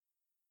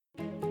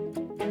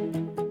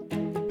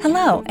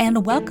Hello,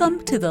 and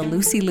welcome to the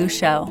Lucy Liu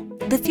Show,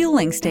 the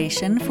fueling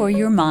station for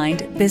your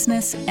mind,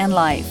 business, and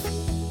life.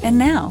 And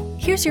now,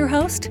 here's your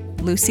host,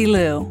 Lucy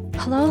Liu.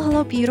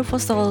 Hello, beautiful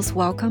souls.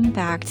 Welcome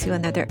back to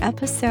another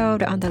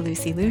episode on the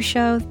Lucy Liu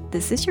Show.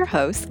 This is your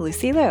host,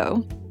 Lucy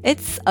Liu.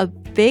 It's a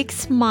big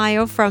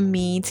smile from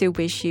me to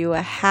wish you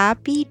a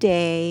happy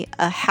day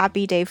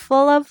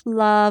full of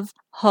love,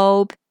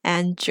 hope,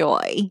 and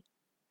joy.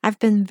 I've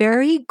been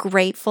very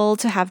grateful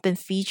to have been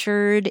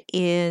featured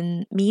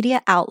in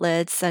media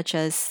outlets such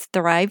as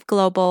Thrive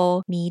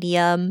Global,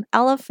 Medium,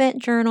 Elephant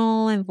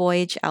Journal, and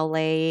Voyage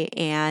LA,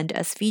 and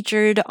as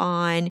featured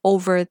on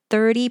over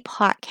 30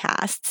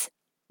 podcasts.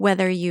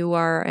 Whether you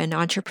are an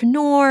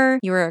entrepreneur,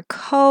 you're a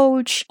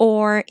coach,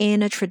 or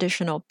in a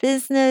traditional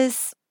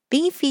business,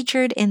 being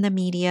featured in the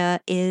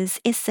media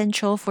is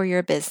essential for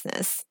your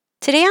business.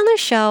 Today on the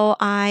show,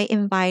 I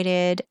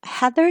invited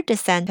Heather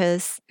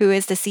Desantis, who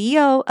is the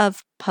CEO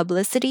of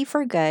Publicity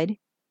for Good.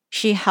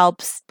 She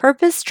helps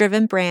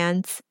purpose-driven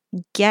brands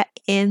get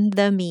in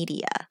the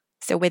media.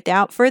 So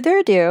without further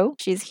ado,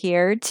 she's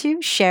here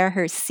to share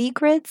her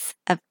secrets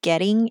of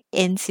getting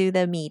into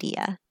the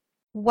media.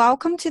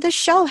 Welcome to the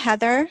show,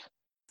 Heather.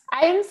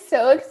 I am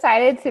so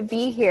excited to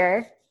be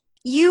here.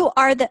 You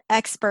are the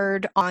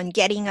expert on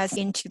getting us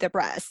into the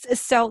press.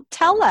 So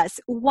tell us,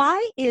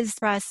 why is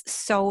press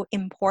so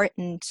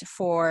important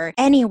for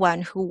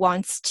anyone who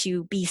wants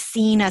to be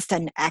seen as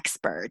an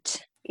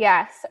expert?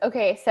 Yes.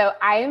 Okay. So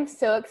I am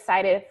so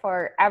excited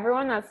for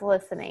everyone that's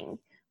listening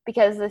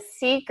because the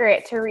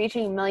secret to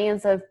reaching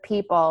millions of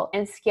people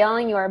and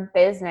scaling your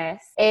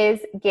business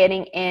is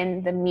getting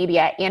in the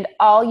media, and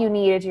all you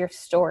need is your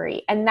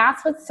story. And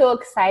that's what's so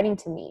exciting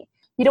to me.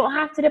 You don't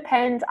have to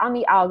depend on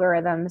the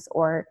algorithms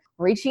or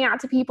reaching out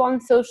to people on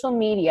social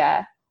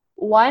media.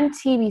 One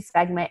TV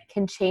segment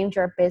can change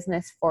your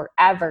business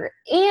forever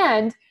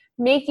and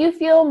make you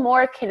feel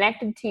more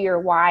connected to your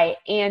why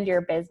and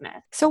your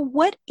business. So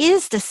what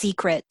is the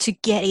secret to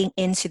getting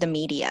into the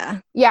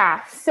media?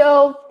 Yeah,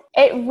 so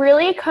it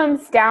really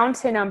comes down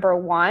to number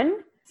one,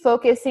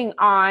 focusing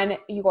on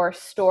your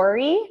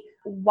story,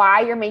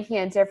 why you're making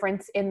a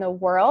difference in the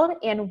world,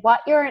 and what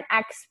you're an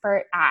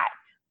expert at.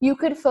 You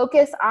could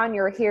focus on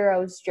your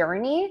hero's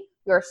journey,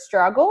 your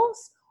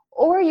struggles,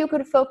 or you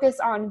could focus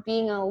on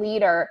being a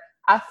leader,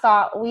 a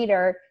thought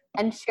leader,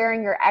 and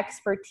sharing your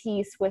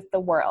expertise with the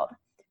world.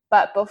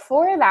 But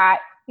before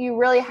that, you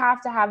really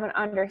have to have an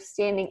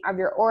understanding of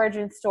your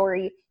origin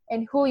story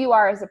and who you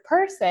are as a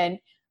person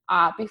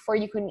before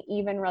you can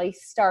even really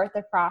start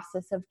the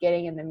process of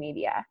getting in the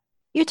media.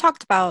 You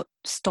talked about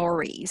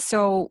stories.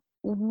 So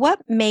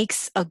what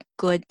makes a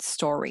good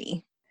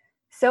story?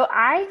 So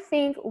I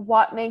think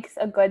what makes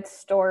a good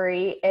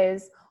story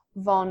is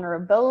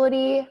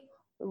vulnerability,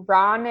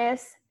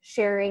 rawness,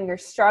 sharing your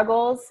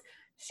struggles,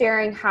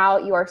 sharing how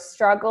your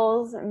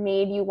struggles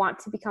made you want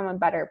to become a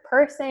better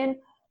person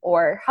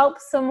or help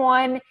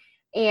someone.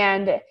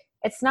 And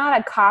it's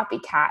not a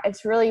copycat.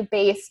 It's really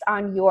based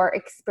on your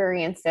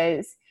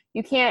experiences.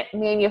 You can't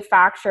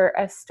manufacture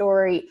a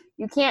story.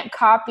 You can't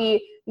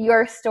copy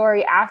your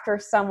story after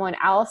someone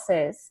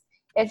else's.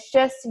 It's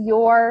just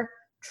your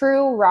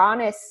true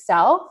rawness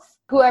self,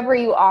 whoever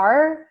you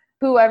are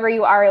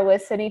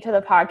listening to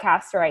the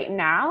podcast right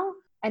now,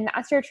 and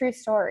that's your true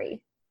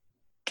story.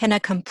 Can a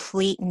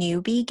complete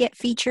newbie get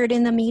featured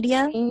in the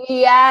media?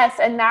 Yes,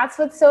 and that's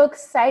what's so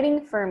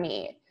exciting for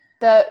me.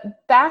 The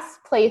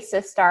best place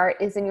to start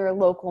is in your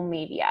local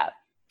media.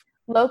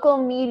 Local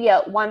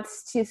media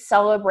wants to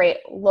celebrate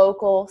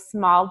local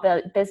small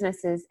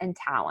businesses and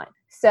talent.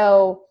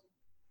 So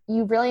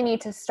you really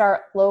need to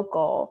start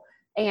local.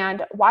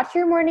 And watch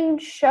your morning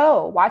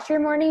show, watch your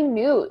morning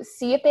news,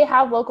 see if they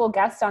have local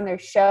guests on their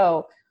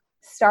show.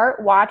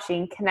 Start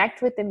watching,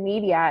 connect with the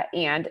media,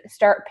 and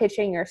start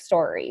pitching your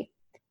story.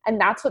 And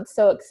that's what's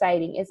so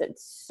exciting, is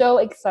it's so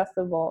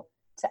accessible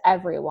to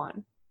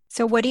everyone.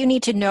 So what do you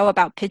need to know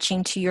about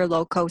pitching to your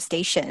local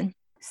station?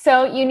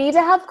 So you need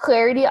to have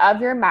clarity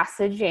of your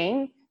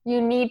messaging.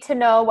 You need to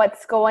know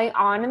what's going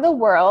on in the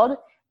world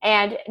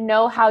and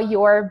know how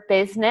your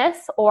business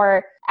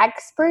or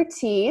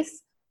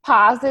expertise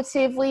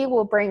positively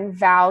will bring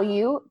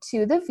value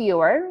to the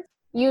viewer.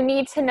 You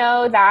need to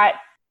know that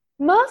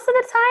most of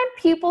the time,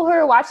 people who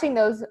are watching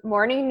those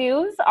morning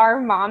news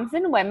are moms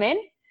and women.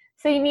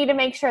 So you need to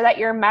make sure that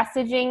your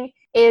messaging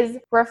is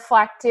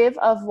reflective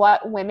of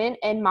what women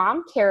and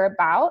mom care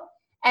about.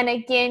 And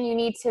again, you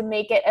need to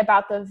make it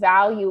about the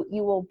value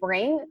you will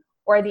bring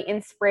or the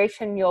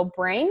inspiration you'll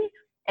bring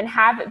and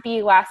have it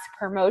be less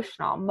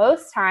promotional.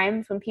 Most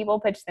times when people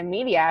pitch the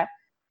media,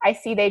 I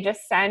see they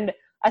just send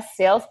a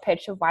sales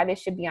pitch of why they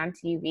should be on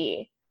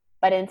TV.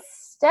 But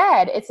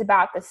instead, it's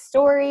about the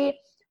story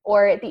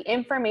or the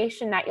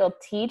information that you'll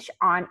teach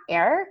on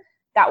air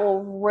that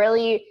will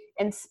really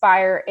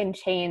inspire and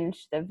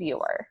change the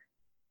viewer.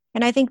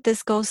 And I think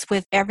this goes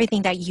with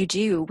everything that you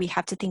do. We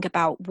have to think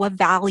about what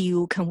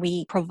value can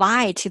we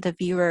provide to the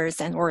viewers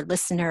and or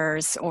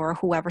listeners or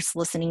whoever's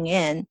listening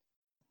in.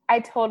 I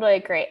totally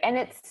agree. And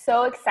it's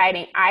so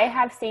exciting. I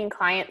have seen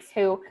clients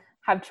who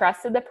have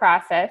trusted the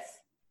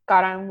process,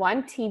 got on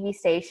one TV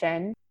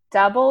station,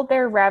 doubled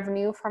their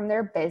revenue from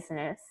their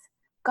business,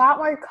 got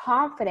more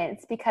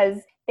confidence because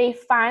they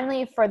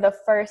finally, for the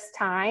first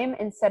time,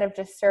 instead of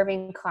just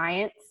serving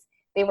clients,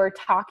 they were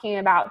talking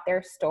about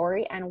their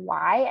story and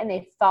why, and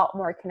they felt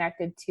more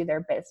connected to their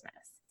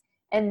business.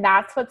 And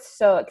that's what's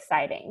so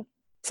exciting.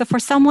 So for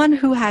someone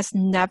who has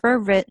never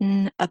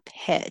written a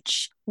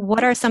pitch,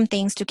 what are some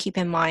things to keep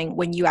in mind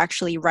when you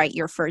actually write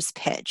your first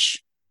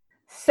pitch?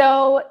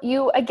 So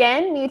you,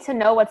 again, need to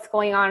know what's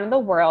going on in the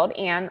world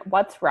and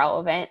what's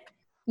relevant.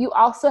 You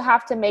also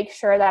have to make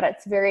sure that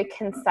it's very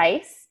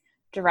concise,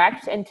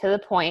 direct, and to the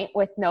point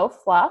with no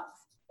fluff.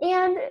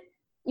 And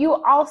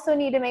you also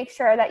need to make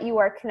sure that you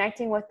are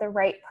connecting with the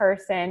right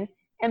person.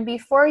 And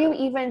before you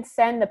even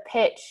send the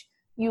pitch,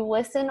 you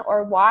listen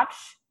or watch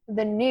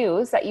the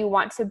news that you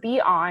want to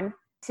be on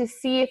to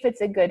see if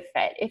it's a good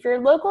fit. If your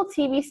local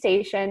TV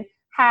station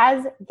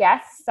has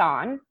guests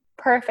on,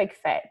 perfect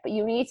fit, but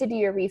you need to do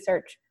your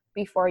research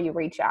before you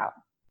reach out.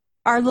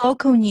 Our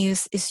local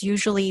news is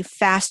usually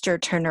faster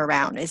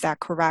turnaround. Is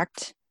that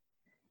correct?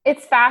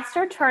 It's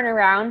faster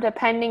turnaround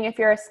depending if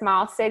you're a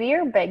small city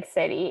or big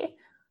city.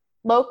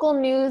 Local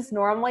news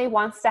normally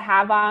wants to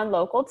have on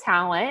local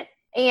talent,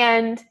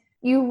 and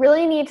you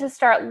really need to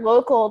start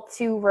local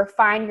to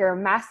refine your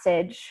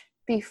message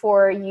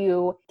before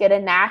you get a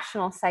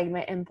national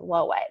segment and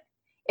blow it.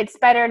 It's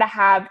better to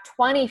have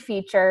 20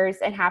 features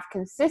and have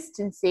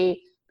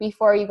consistency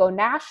before you go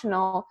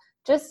national,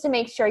 just to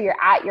make sure you're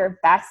at your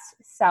best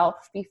self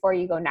before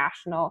you go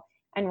national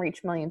and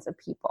reach millions of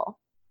people.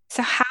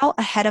 So how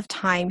ahead of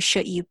time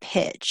should you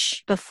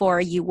pitch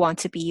before you want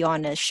to be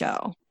on a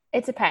show?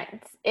 It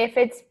depends. If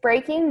it's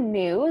breaking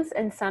news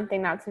and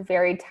something that's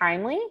very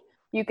timely,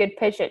 you could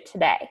pitch it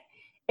today.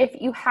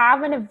 If you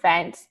have an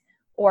event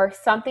or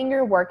something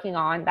you're working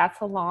on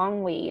that's a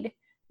long lead,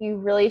 you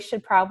really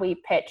should probably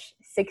pitch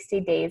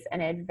 60 days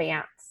in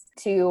advance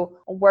to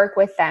work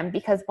with them,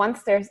 because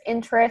once there's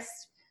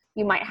interest,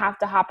 you might have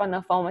to hop on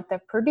the phone with the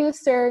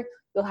producer.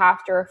 You'll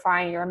have to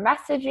refine your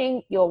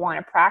messaging. You'll want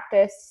to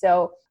practice.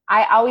 So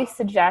I always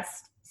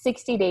suggest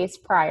 60 days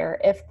prior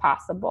if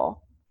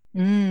possible.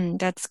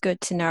 That's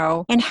good to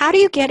know. And how do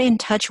you get in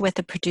touch with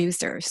the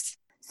producers?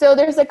 So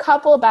there's a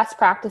couple of best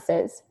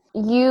practices.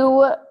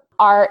 You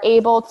are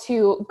able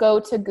to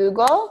go to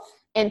Google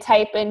and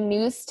type in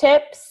news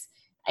tips,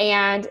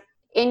 and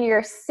in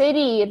your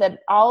city,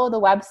 that all of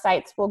the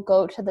websites will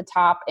go to the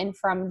top, and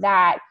from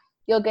that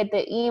you'll get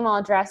the email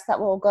address that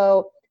will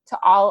go to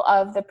all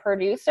of the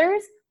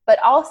producers, but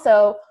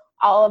also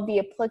all of the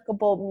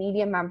applicable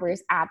media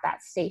members at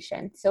that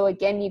station. So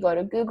again, you go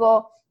to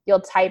Google, you'll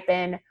type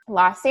in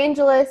Los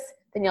Angeles,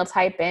 then you'll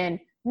type in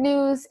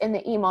news, and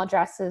the email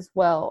addresses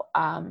will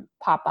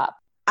pop up.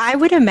 I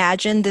would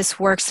imagine this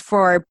works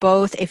for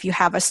both if you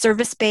have a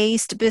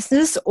service-based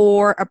business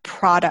or a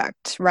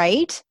product,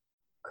 right?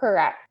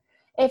 Correct.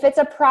 If it's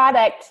a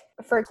product,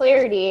 for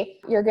clarity,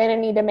 you're going to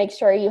need to make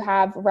sure you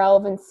have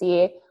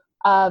relevancy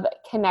of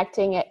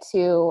connecting it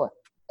to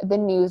the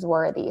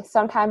newsworthy.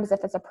 Sometimes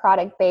if it's a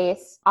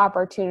product-based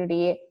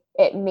opportunity,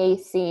 it may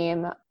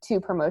seem too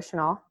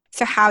promotional.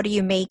 So how do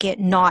you make it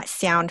not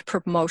sound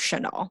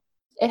promotional?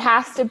 It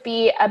has to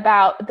be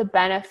about the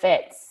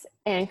benefits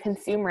and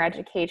consumer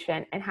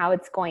education and how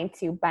it's going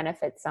to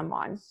benefit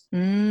someone.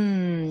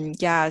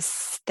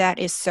 Yes, that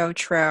is so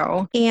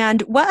true.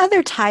 And what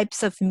other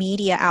types of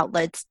media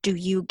outlets do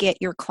you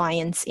get your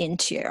clients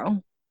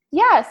into?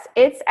 Yes,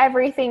 it's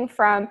everything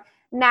from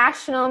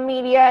national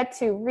media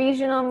to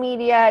regional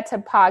media to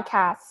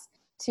podcasts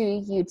to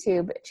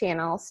YouTube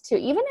channels to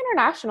even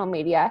international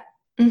media.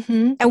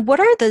 And what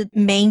are the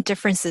main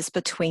differences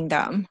between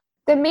them?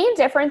 The main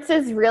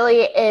differences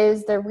really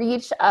is the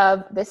reach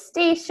of the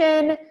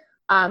station,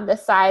 the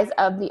size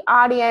of the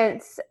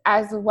audience,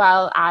 as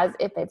well as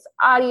if it's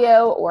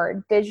audio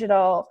or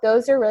digital.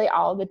 Those are really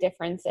all the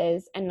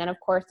differences. And then, of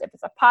course, if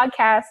it's a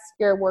podcast,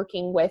 you're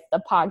working with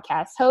the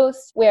podcast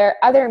host, where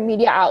other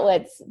media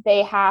outlets,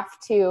 they have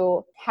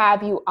to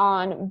have you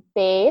on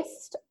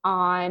based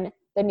on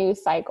the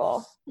news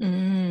cycle.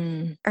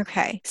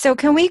 Okay. So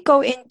can we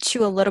go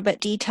into a little bit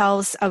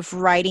details of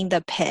writing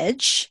the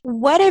pitch?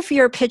 What if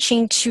you're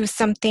pitching to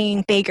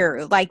something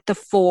bigger, like the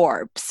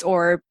Forbes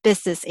or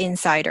Business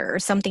Insider, or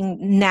something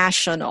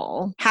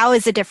national? How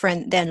is it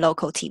different than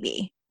local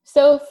TV?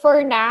 So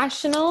for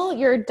national,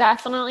 you're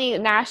definitely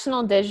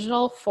national,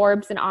 digital,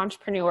 Forbes, and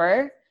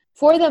Entrepreneur.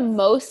 For the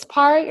most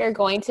part, you're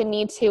going to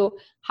need to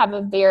have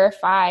a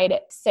verified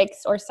 6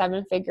 or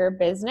 7 figure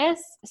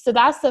business. So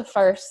that's the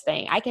first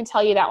thing. I can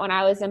tell you that when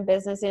I was in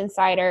Business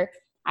Insider,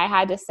 I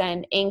had to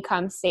send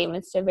income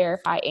statements to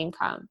verify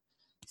income.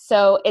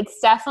 So it's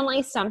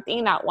definitely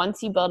something that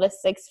once you build a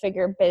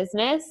 6-figure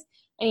business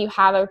and you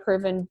have a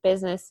proven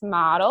business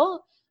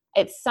model,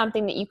 it's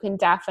something that you can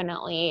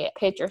definitely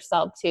pitch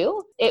yourself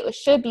to. It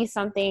should be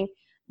something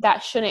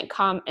that shouldn't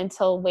come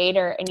until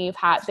later and you've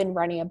been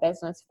running a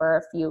business for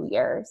a few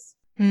years.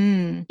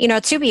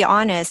 To be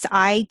honest,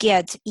 I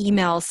get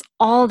emails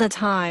all the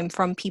time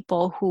from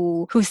people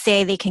who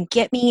say they can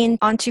get me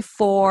onto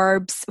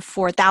Forbes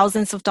for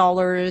thousands of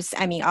dollars.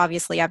 I mean,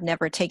 obviously, I've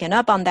never taken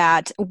up on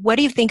that. What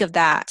do you think of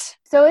that?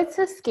 So it's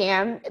a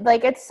scam.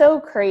 Like, it's so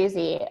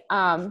crazy.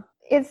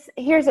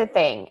 Here's the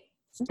thing.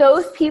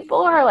 Those people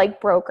are like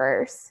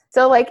brokers.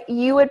 So like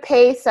you would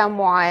pay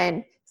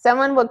someone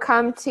would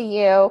come to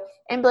you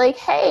and be like,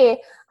 hey,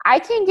 I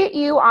can get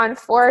you on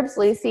Forbes,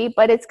 Lucy,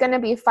 but it's going to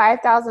be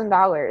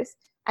 $5,000.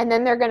 And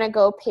then they're going to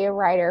go pay a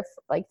writer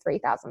like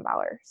 $3,000.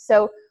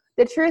 So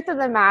the truth of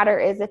the matter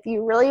is, if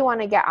you really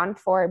want to get on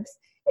Forbes,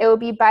 it would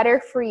be better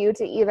for you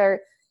to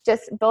either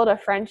just build a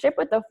friendship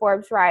with the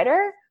Forbes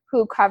writer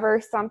who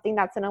covers something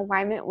that's in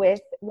alignment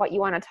with what you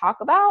want to talk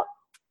about,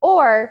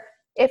 or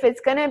if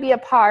it's going to be a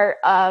part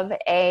of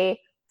a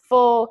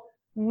full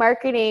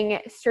marketing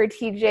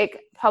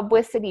strategic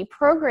publicity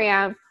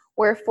program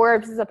where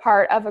Forbes is a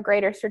part of a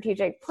greater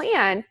strategic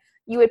plan,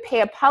 you would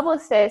pay a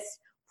publicist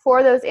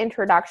for those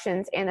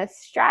introductions and a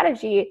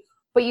strategy,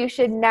 but you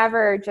should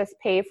never just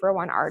pay for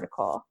one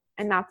article.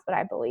 And that's what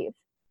I believe.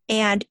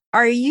 And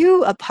are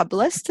you a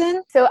publicist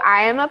then? So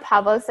I am a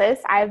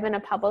publicist. I've been a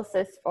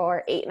publicist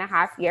for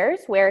 8.5 years,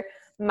 where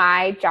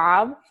my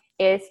job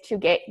is to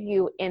get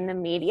you in the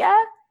media.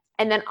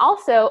 And then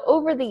also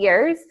over the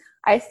years,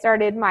 I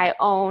started my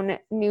own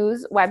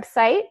news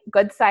website,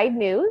 Good Side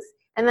News.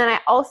 And then I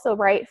also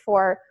write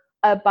for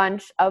a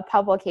bunch of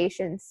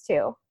publications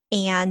too.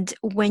 And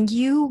when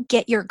you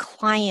get your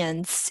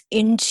clients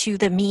into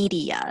the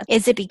media,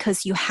 is it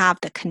because you have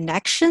the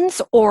connections,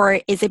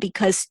 or is it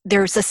because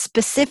there's a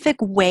specific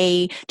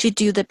way to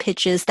do the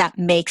pitches that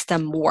makes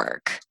them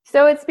work?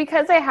 So it's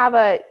because I have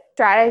a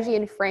strategy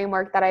and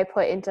framework that I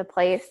put into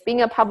place.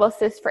 Being a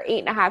publicist for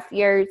 8.5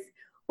 years,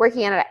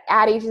 working at an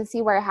ad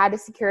agency where I had to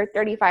secure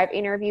 35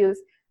 interviews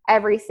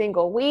every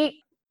single week,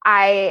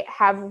 I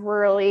have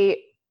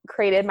really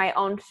created my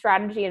own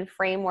strategy and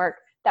framework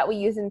that we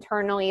use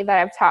internally that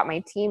I've taught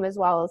my team as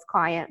well as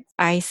clients.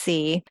 I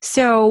see.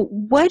 So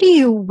what do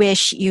you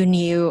wish you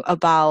knew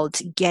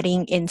about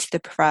getting into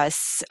the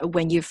press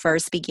when you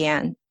first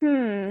began?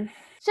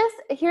 Just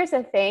here's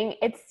the thing.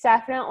 It's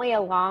definitely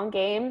a long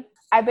game.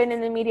 I've been in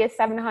the media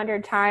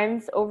 700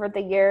 times over the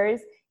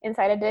years,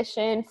 Inside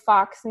Edition,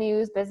 Fox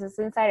News, Business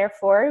Insider,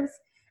 Forbes.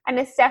 And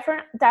it's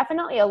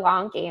definitely a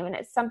long game. And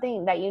it's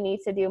something that you need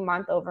to do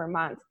month over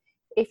month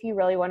if you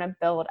really want to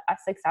build a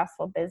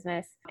successful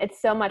business.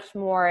 It's so much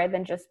more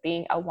than just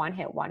being a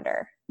one-hit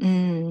wonder.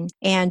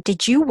 And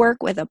did you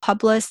work with a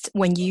publicist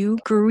when you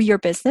grew your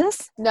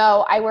business?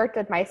 No, I worked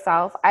with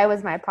myself. I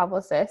was my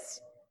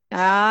publicist.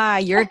 Ah,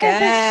 you're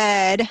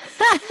good.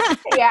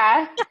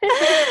 Yeah.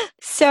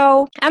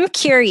 So I'm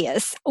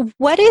curious,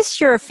 what is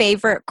your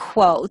favorite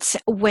quote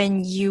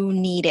when you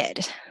need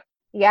it?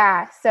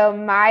 Yeah. So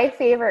my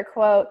favorite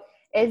quote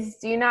is,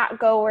 do not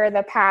go where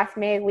the path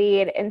may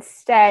lead.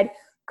 Instead,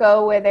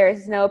 go where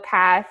there's no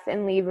path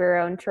and leave your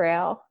own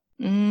trail.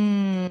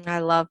 I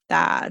love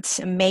that.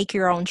 Make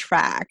your own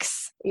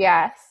tracks.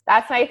 Yes,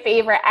 that's my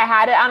favorite. I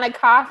had it on a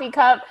coffee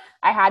cup.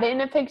 I had it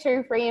in a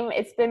picture frame.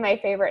 It's been my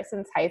favorite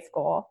since high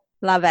school.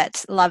 Love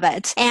it. Love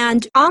it.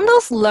 And on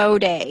those low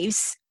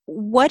days,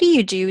 what do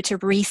you do to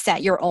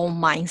reset your own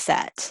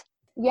mindset?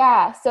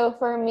 Yeah, so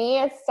for me,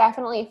 it's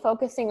definitely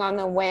focusing on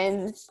the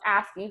wins,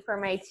 asking for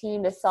my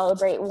team to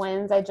celebrate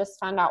wins. I just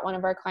found out one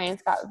of our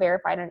clients got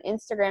verified on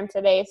Instagram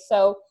today,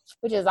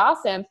 which is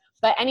awesome.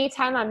 But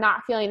anytime I'm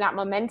not feeling that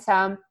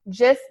momentum,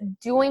 just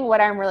doing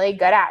what I'm really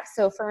good at.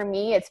 So for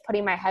me, it's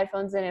putting my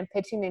headphones in and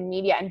pitching the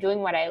media and doing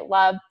what I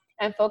love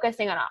and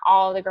focusing on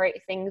all the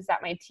great things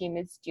that my team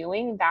is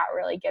doing. That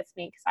really gets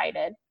me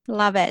excited.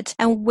 Love it.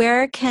 And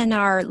where can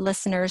our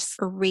listeners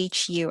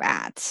reach you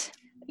at?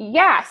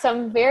 Yeah, so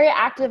I'm very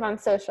active on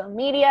social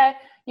media.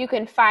 You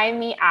can find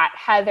me at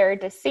Heather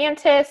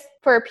Desantis.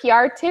 For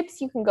PR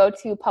tips, you can go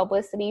to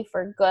Publicity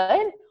for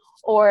Good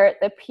or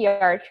the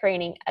PR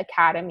Training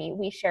Academy.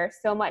 We share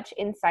so much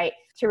insight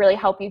to really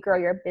help you grow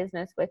your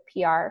business with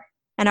PR.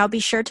 And I'll be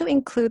sure to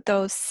include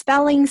those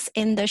spellings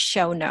in the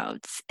show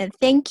notes. And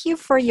thank you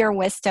for your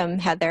wisdom,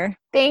 Heather.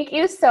 Thank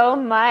you so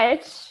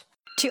much.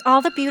 To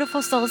all the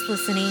beautiful souls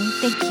listening,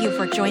 thank you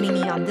for joining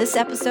me on this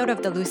episode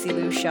of The Lucy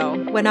Liu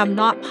Show. When I'm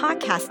not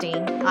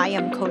podcasting, I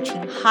am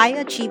coaching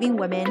high-achieving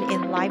women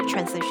in life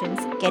transitions,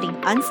 getting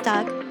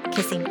unstuck,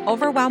 kissing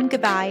overwhelm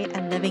goodbye,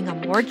 and living a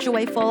more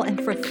joyful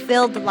and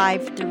fulfilled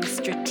life through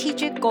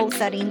strategic goal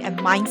setting and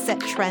mindset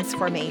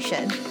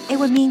transformation. It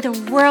would mean the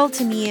world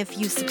to me if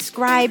you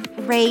subscribe,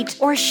 rate,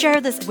 or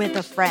share this with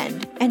a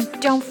friend. And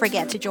don't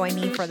forget to join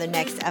me for the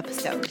next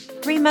episode.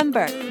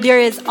 Remember, there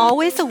is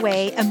always a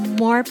way, and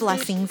more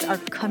blessings are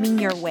coming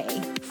your way.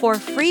 For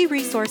free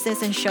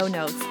resources and show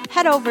notes,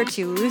 head over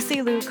to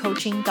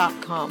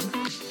lucylucoaching.com.